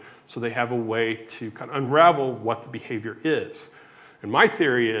around it? So they have a way to kind of unravel what the behavior is. And my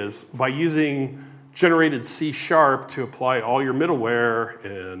theory is by using generated C# to apply all your middleware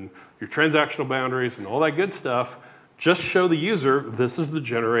and your transactional boundaries and all that good stuff, just show the user this is the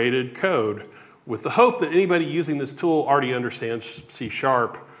generated code with the hope that anybody using this tool already understands C#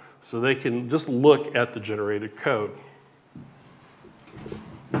 so they can just look at the generated code.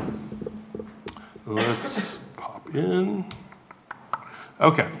 Let's pop in.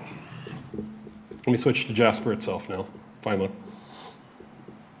 Okay. Let me switch to Jasper itself now, finally.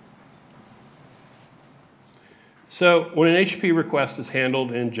 So when an HTTP request is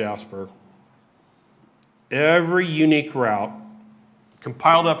handled in Jasper, every unique route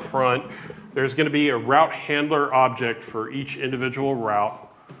compiled up front, there's going to be a route handler object for each individual route.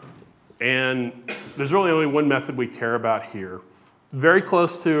 And there's really only one method we care about here. Very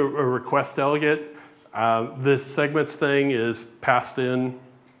close to a request delegate. This segments thing is passed in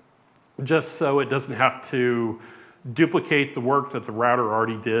just so it doesn't have to duplicate the work that the router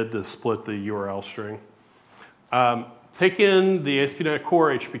already did to split the URL string. Take in the ASP.NET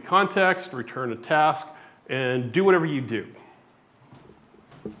Core HTTP context, return a task, and do whatever you do.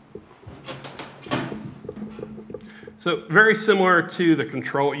 So very similar to the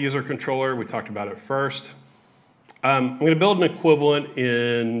user controller, we talked about it first. I'm going to build an equivalent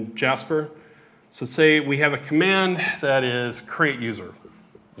in Jasper. So say we have a command that is create user.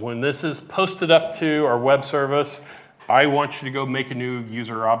 When this is posted up to our web service, I want you to go make a new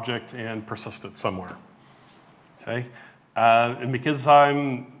user object and persist it somewhere. Okay, and because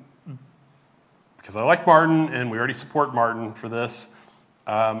I like Martin and we already support Martin for this,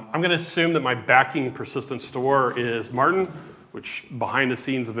 I'm going to assume that my backing persistent store is Martin, which behind the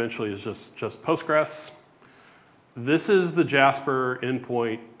scenes eventually is just Postgres. This is the Jasper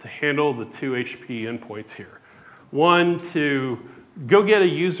endpoint to handle the two HTTP endpoints here. One, to go get a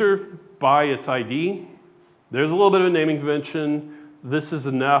user by its ID. There's a little bit of a naming convention. This is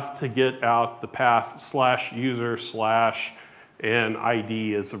enough to get out the path /user/ and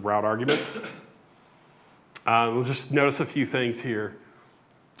ID as a route argument. We'll just notice a few things here.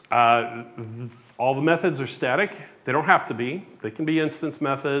 All the methods are static. They don't have to be. They can be instance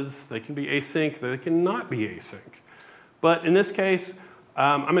methods. They can be async. They can not be async. But in this case,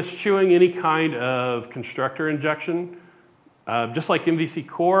 I'm eschewing any kind of constructor injection. Just like MVC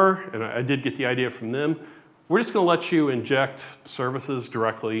Core, and I did get the idea from them, we're just going to let you inject services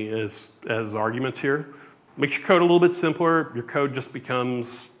directly as arguments here. Makes your code a little bit simpler. Your code just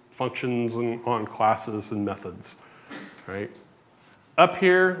becomes functions on classes and methods, right? Up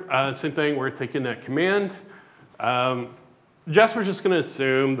here, same thing, we're taking that command. Jasper's just going to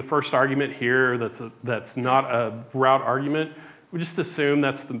assume the first argument here that's not a route argument. We just assume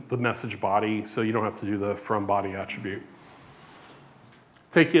that's the message body, so you don't have to do the from body attribute.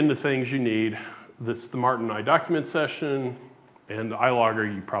 Take in the things you need. That's the Martin iDocument session and the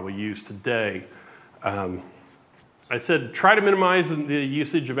iLogger you probably use today. I said try to minimize the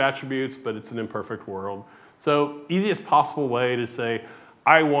usage of attributes, but it's an imperfect world. So easiest possible way to say,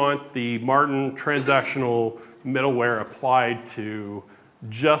 I want the Martin transactional middleware applied to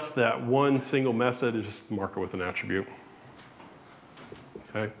just that one single method is just mark it with an attribute.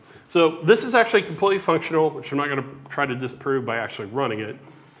 Okay. So this is actually completely functional, which I'm not going to try to disprove by actually running it.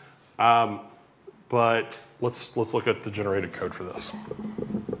 But let's look at the generated code for this.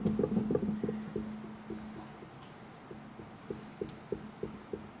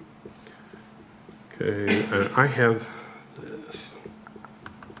 Okay, and I have this.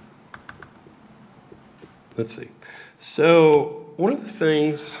 Let's see. So one of the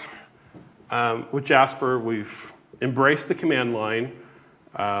things with Jasper, we've embraced the command line,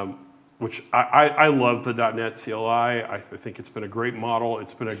 which I love the .NET CLI. I think it's been a great model.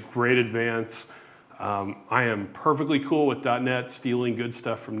 It's been a great advance. I am perfectly cool with .NET stealing good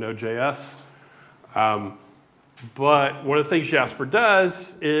stuff from Node.js. But one of the things Jasper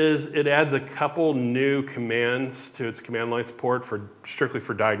does is it adds a couple new commands to its command line support strictly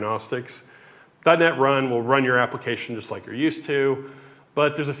for diagnostics. .NET Run will run your application just like you're used to,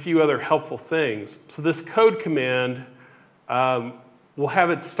 but there's a few other helpful things. So this code command will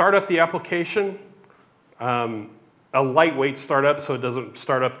have it start up the application, a lightweight startup so it doesn't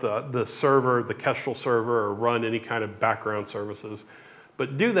start up the server, the Kestrel server, or run any kind of background services.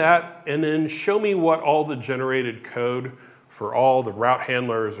 But do that, and then show me what all the generated code for all the route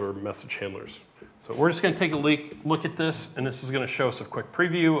handlers or message handlers. So we're just going to take a look at this, and this is going to show us a quick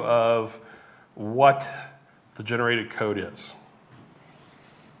preview of what the generated code is.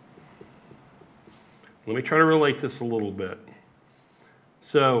 Let me try to relate this a little bit.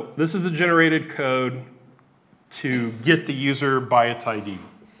 So this is the generated code to get the user by its ID.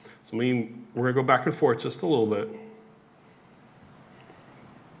 So we're going to go back and forth just a little bit.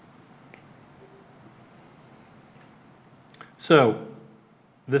 So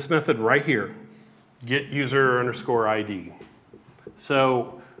this method right here, get user underscore ID.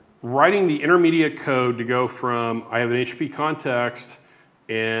 So writing the intermediate code to go from I have an HTTP context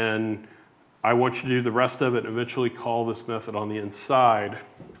and I want you to do the rest of it and eventually call this method on the inside.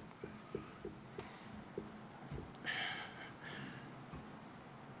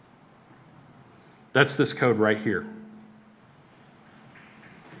 That's this code right here.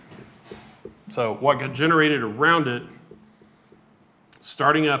 So what got generated around it,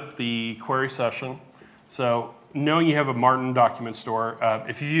 starting up the query session. So knowing you have a Martin document store,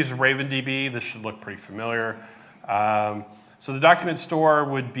 if you use RavenDB, this should look pretty familiar. So the document store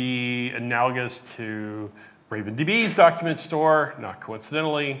would be analogous to RavenDB's document store, not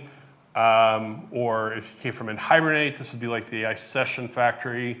coincidentally. Or if you came from Hibernate, this would be like the iSession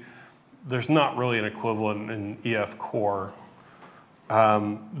factory. There's not really an equivalent in EF core.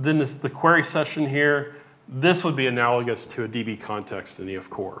 Then the query session here, this would be analogous to a DB context in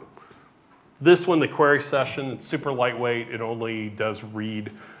EF core. This one, the query session, it's super lightweight. It only does read,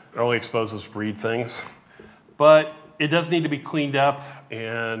 it only exposes read things. But it does need to be cleaned up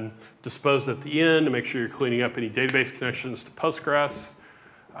and disposed at the end to make sure you're cleaning up any database connections to Postgres.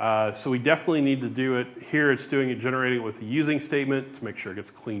 So we definitely need to do it. Here it's doing it, generating it with a using statement to make sure it gets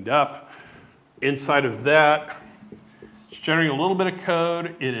cleaned up. Inside of that, it's generating a little bit of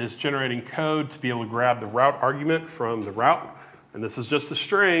code. It is generating code to be able to grab the route argument from the route. And this is just a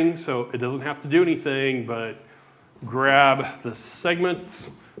string, so it doesn't have to do anything, but grab the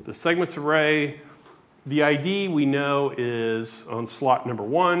segments array. The ID we know is on slot number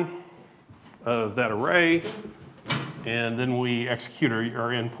 1 of that array. And then we execute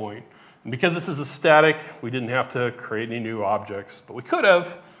our endpoint. And because this is a static, we didn't have to create any new objects, but we could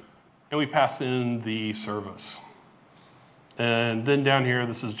have, and we pass in the service. And then down here,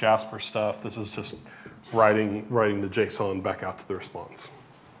 this is Jasper stuff. This is just writing the JSON back out to the response.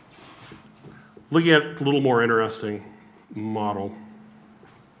 Looking at a little more interesting model.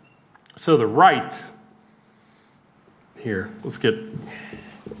 So the write, here, let's get a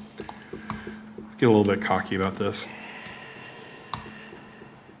little bit cocky about this.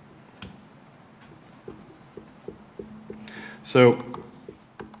 So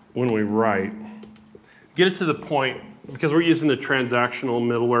when we write, get it to the point, because we're using the transactional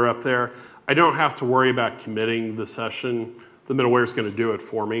middleware up there, I don't have to worry about committing the session. The middleware is going to do it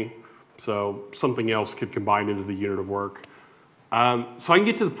for me. So something else could combine into the unit of work. So I can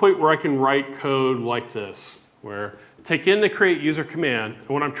get to the point where I can write code like this, where take in the create user command. And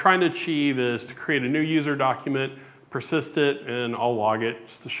what I'm trying to achieve is to create a new user document, persist it, and I'll log it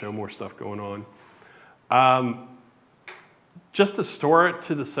just to show more stuff going on. Just to store it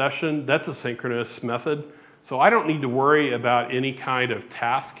to the session, that's a synchronous method. So I don't need to worry about any kind of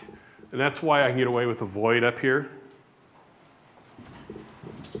task. And that's why I can get away with a void up here.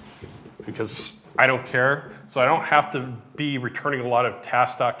 Because I don't care. So I don't have to be returning a lot of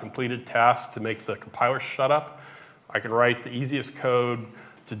task.completed tasks to make the compiler shut up. I can write the easiest code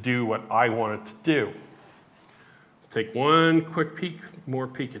to do what I want it to do. Let's take one quick peek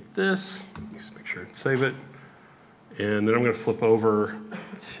at this. Just make sure and save it. And then I'm going to flip over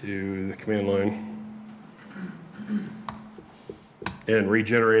to the command line and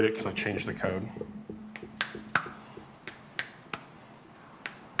regenerate it because I changed the code.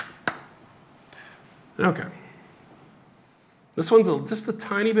 Okay. This one's just a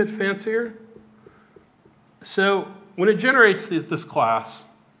tiny bit fancier. So when it generates this class,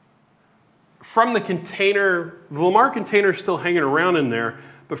 from the container, the Lamar container is still hanging around in there,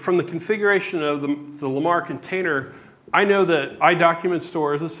 but from the configuration of the Lamar container, I know that iDocument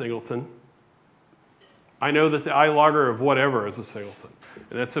store is a singleton. I know that the iLogger of whatever is a singleton.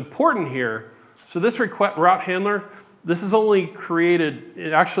 And that's important here. So this route handler, this is only created,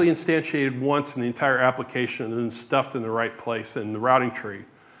 it actually instantiated once in the entire application and stuffed in the right place in the routing tree.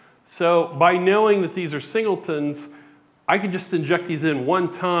 So by knowing that these are singletons, I can just inject these in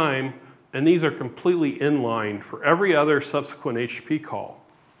one time, and these are completely inline for every other subsequent HTTP call.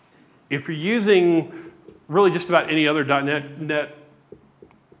 If you're using really just about any other .NET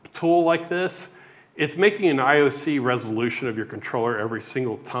tool like this, it's making an IOC resolution of your controller every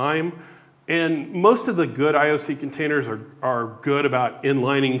single time. And most of the good IOC containers are good about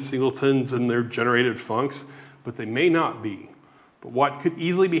inlining singletons and their generated funcs, but they may not be. But what could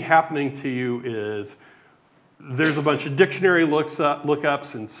easily be happening to you is There's a bunch of dictionary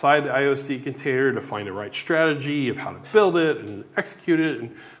lookups inside the IOC container to find the right strategy of how to build it and execute it.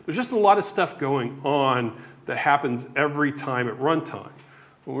 And there's just a lot of stuff going on that happens every time at runtime.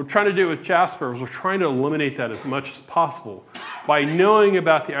 What we're trying to do with Jasper is we're trying to eliminate that as much as possible by knowing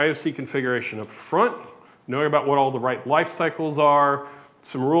about the IOC configuration up front, knowing about what all the right life cycles are,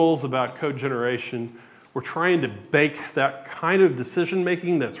 some rules about code generation. We're trying to bake that kind of decision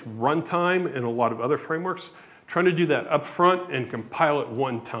making that's runtime in a lot of other frameworks, trying to do that up front and compile it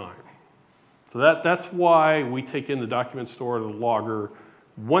one time. So that's why we take in the document store and the logger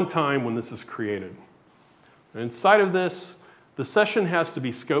one time when this is created. And inside of this, the session has to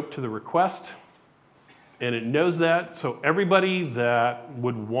be scoped to the request, and it knows that. So everybody that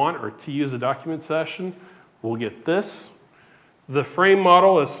would want or to use a document session will get this. The frame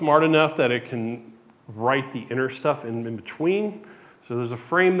model is smart enough that it can write the inner stuff in between. So there's a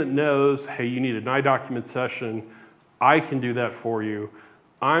frame that knows, hey, you need an iDocument session. I can do that for you.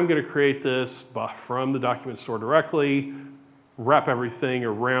 I'm going to create this from the document store directly, wrap everything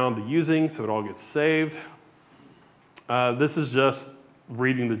around the using so it all gets saved. This is just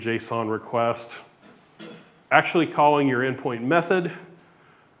reading the JSON request, actually calling your endpoint method,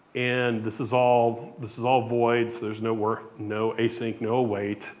 and this is all void, so there's no async, no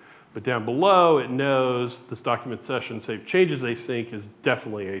await. But down below, it knows this document session save changes async is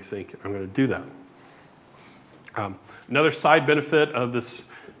definitely async. I'm going to do that. Another side benefit of this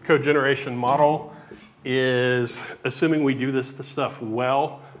code generation model is, assuming we do this stuff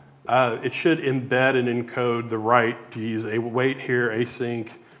well, it should embed and encode the right to use await here,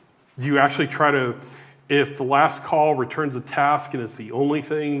 async. Do you actually try to, if the last call returns a task and it's the only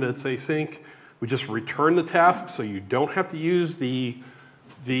thing that's async, we just return the task so you don't have to use the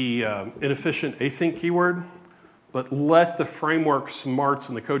inefficient async keyword, but let the framework smarts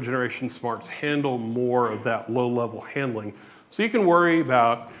and the code generation smarts handle more of that low-level handling. So you can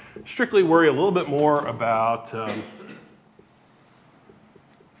strictly worry a little bit more about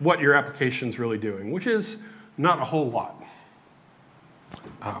what your application's really doing, which is not a whole lot.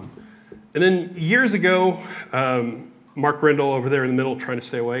 And then years ago, Mark Rendell over there in the middle trying to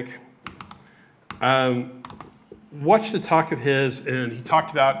stay awake, watched a talk of his, and he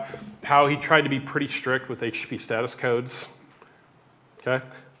talked about how he tried to be pretty strict with HTTP status codes. Okay?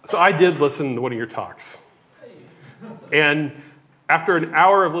 So I did listen to one of your talks. And after an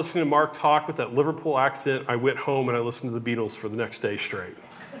hour of listening to Mark talk with that Liverpool accent, I went home and I listened to the Beatles for the next day straight.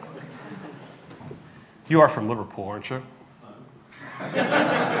 You are from Liverpool, aren't you?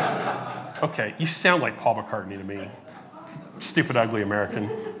 Okay, you sound like Paul McCartney to me. Stupid, ugly American.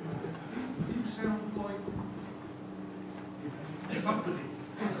 You sound like somebody.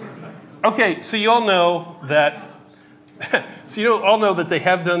 Okay, so you all know that. They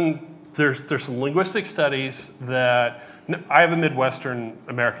have done. There's some linguistic studies that. I have a Midwestern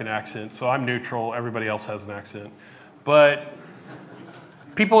American accent, so I'm neutral. Everybody else has an accent, but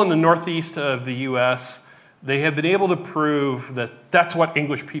people in the Northeast of the U.S. they have been able to prove that that's what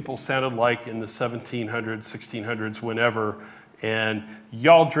English people sounded like in the 1700s, 1600s, whenever, and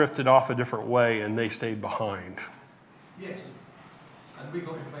y'all drifted off a different way, and they stayed behind. Yes, and we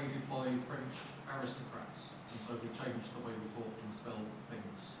got invaded by French aristocrats, and so we changed the way we talked and spelled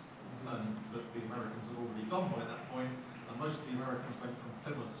things. And but the Americans had already gone by that point, and most of the Americans went from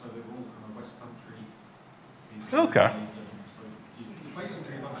Plymouth, so they were all kind of West Country people. Okay. So you're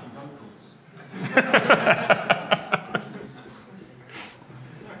basically a bunch of yokels.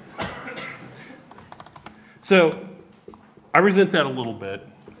 So I resent that a little bit,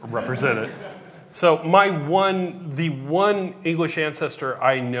 represent it. So the one English ancestor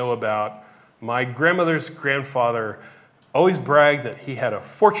I know about, my grandmother's grandfather always bragged that he had a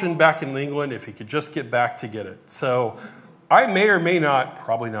fortune back in England if he could just get back to get it. So I may or may not,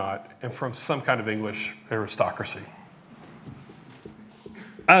 probably not, am from some kind of English aristocracy.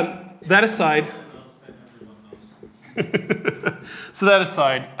 That aside,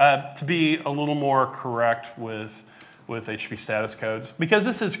 to be a little more correct with HTTP status codes, because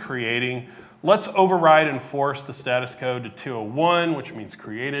this is creating, let's override and force the status code to 201, which means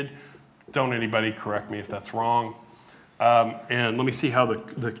created. Don't anybody correct me if that's wrong. And let me see how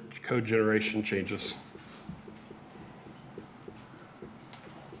the code generation changes.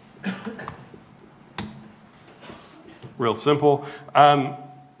 Real simple.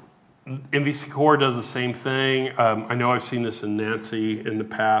 MVC Core does the same thing. I know I've seen this in Nancy in the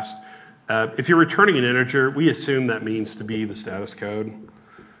past. If you're returning an integer, we assume that means to be the status code.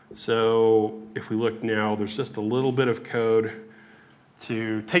 So if we look now, there's just a little bit of code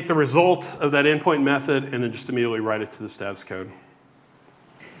to take the result of that endpoint method and then just immediately write it to the status code.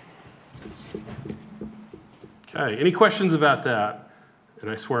 Okay, any questions about that? And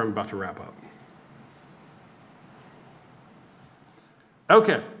I swear I'm about to wrap up.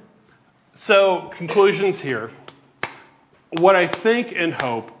 Okay, so conclusions here. What I think and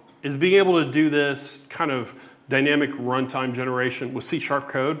hope is being able to do this kind of dynamic runtime generation with C#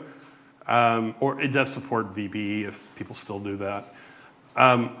 code, or it does support VB if people still do that,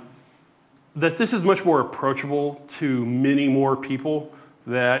 that this is much more approachable to many more people,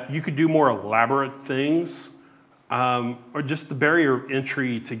 that you could do more elaborate things, or just the barrier of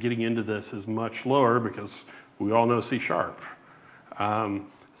entry to getting into this is much lower because we all know C#.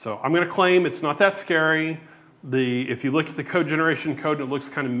 So I'm going to claim it's not that scary. If you look at the code generation code and it looks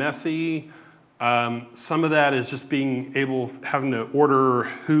kind of messy, some of that is just having to order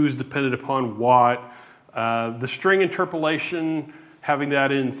who's dependent upon what. The string interpolation, having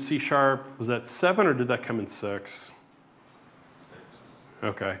that in C#, was that 7 or did that come in 6?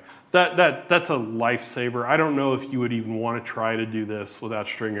 Okay, that's a lifesaver. I don't know if you would even want to try to do this without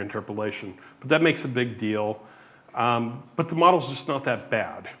string interpolation, but that makes a big deal. But the model's just not that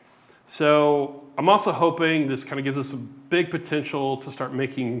bad. So I'm also hoping this kind of gives us a big potential to start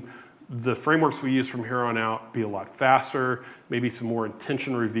making the frameworks we use from here on out be a lot faster, maybe some more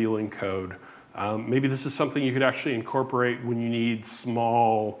intention-revealing code. Maybe this is something you could actually incorporate when you need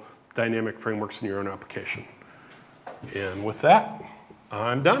small dynamic frameworks in your own application. And with that,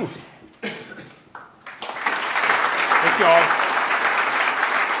 I'm done. Thank you all.